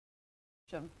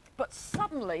But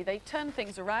suddenly they've turned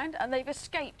things around and they've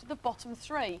escaped the bottom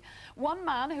three. One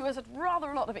man who has had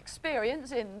rather a lot of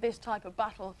experience in this type of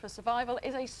battle for survival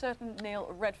is a certain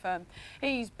Neil Redfern.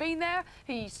 He's been there,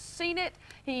 he's seen it,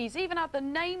 he's even had the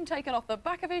name taken off the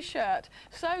back of his shirt.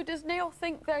 So does Neil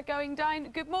think they're going down?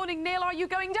 Good morning, Neil, are you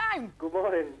going down? Good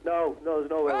morning. No, there's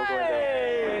no way we're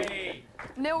going down.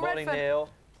 Neil Morning, Redfern. Neil.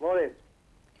 Morning.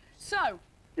 So,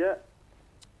 Yeah.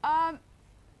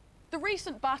 the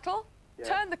recent battle,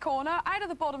 turned the corner, out of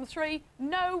the bottom three,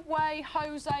 no way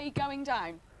Jose going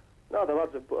down. No, the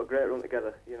lads have put a great run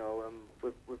together. You know,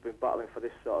 we've been battling for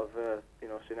this sort of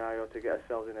scenario to get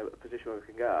ourselves in a position where we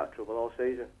can get out of trouble all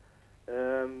season.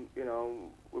 You know,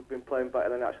 we've been playing better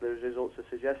than actually the results have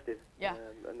suggested. Yeah.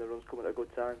 And the run's coming at a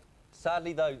good time.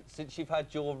 Sadly, though, since you've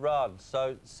had your run,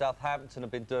 so Southampton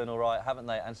have been doing all right, haven't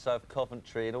they? And so have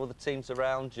Coventry and all the teams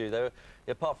around you. They're,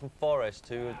 apart from Forest,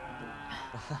 who...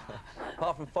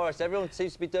 apart from Forest, everyone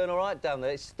seems to be doing all right down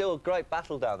there. It's still a great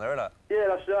battle down there, isn't it? Yeah,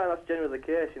 that's right. That's generally the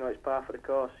case. You know, it's par for the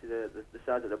course. The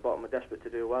sides at the bottom are desperate to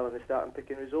do well, and they're starting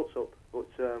picking results up. But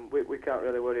we can't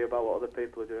really worry about what other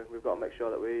people are doing. We've got to make sure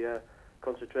that we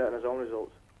concentrate on our own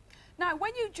results. Now,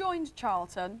 when you joined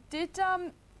Charlton, did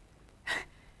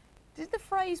the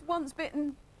phrase "once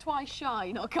bitten, twice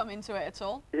shy" not come into it at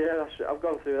all? Yeah, that's right. I've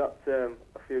gone through that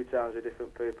a few times with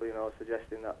different people, you know,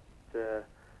 suggesting that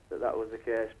that was the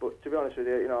case. But to be honest with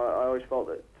you, you know, I always felt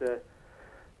that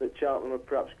Charlton would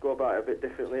perhaps go about it a bit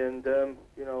differently, and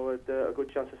you know, had a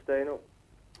good chance of staying up.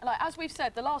 Like as we've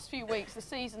said, the last few weeks, the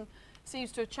season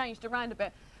seems to have changed around a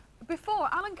bit. Before,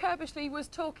 Alan Kirbishley was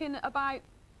talking about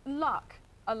luck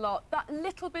a lot, that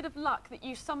little bit of luck that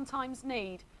you sometimes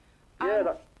need.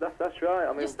 Yeah, that's right. I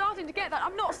mean, you're starting to get that.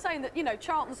 I'm not saying that, you know,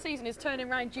 Charlton's season is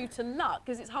turning around due to luck,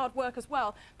 because it's hard work as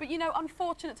well. But, you know,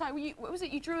 unfortunate time. What was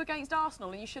it? You drew against Arsenal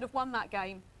and you should have won that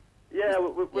game. Yeah,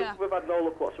 we've had no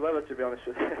luck whatsoever, to be honest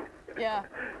with you. Yeah.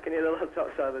 Can you hear the lads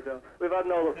outside the door? We've had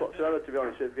no luck whatsoever, to be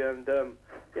honest with you. And,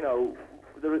 you know,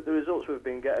 the results we've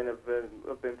been getting have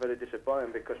been very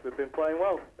disappointing because we've been playing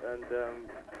well, and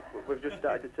we've just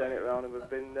started to turn it around, and we've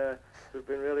been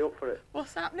really up for it.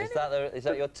 What's happening? Is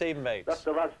that your teammates? That's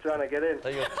the lads trying to get in.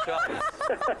 They're your chums.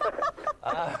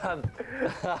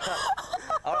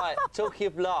 All right, talking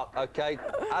of luck, OK,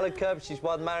 Alan Kirbishley's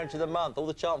won Manager of the Month. All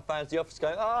the Charlton fans in the office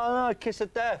going, oh, no, kiss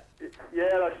of death. Yeah,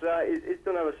 that's right. He's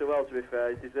done ever so well, to be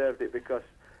fair. He deserved it because,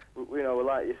 you know,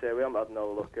 like you say, we haven't had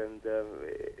no luck, and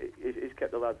he's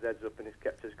kept the lads' heads up and he's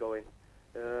kept us going.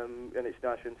 And it's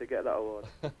nice for him to get that award.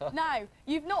 Now,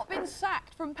 you've not been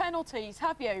sacked from penalties,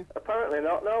 have you? Apparently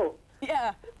not, no.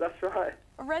 Yeah. That's right.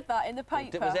 I read that in the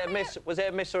paper. Was it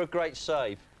a miss or a great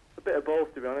save? A bit of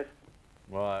both, to be honest.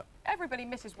 Right. Everybody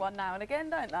misses one now and again,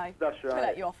 don't they? That's right. We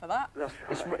let you off for that. That's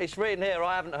right. It's written here.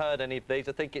 I haven't heard any of these.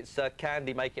 I think it's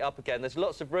Candy make it up again. There's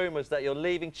lots of rumours that you're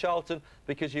leaving Charlton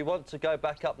because you want to go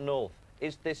back up north.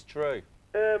 Is this true?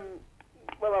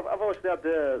 Well, I've obviously had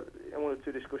one or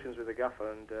two discussions with the gaffer,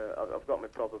 and I've got my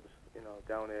problems, you know,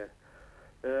 down here.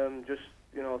 Just,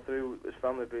 you know, through his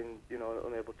family being, you know,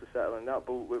 unable to settle and that,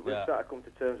 but we've started to come to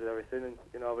terms with everything, and,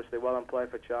 you know, obviously while I'm playing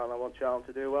for Charlton, I want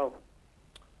Charlton to do well.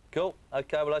 Cool.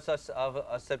 OK, well, as I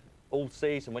said all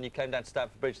season, when you came down to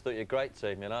Stamford Bridge, I thought you were a great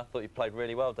team, you know. I thought you played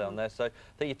really well down there, so I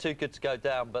think you're too good to go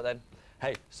down, but then,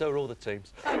 hey, so are all the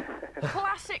teams.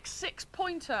 Classic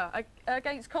six-pointer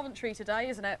against Coventry today,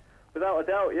 isn't it? Without a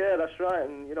doubt, yeah, that's right.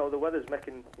 And, you know, the weather's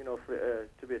making, you know, for it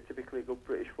to be a typically good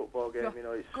British football game. You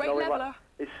know, it's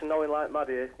snowing like mad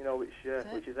here, you know, which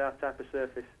is our type of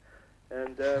surface.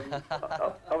 And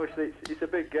obviously it's a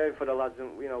big game for the lads,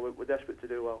 and, you know, we're desperate to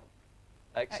do well.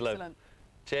 Excellent.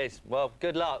 Cheers. Well,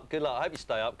 good luck. Good luck. I hope you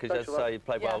stay up because, as I say, you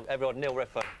played well. Everyone, Neil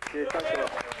Redfern. Cheers. Thanks a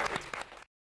lot.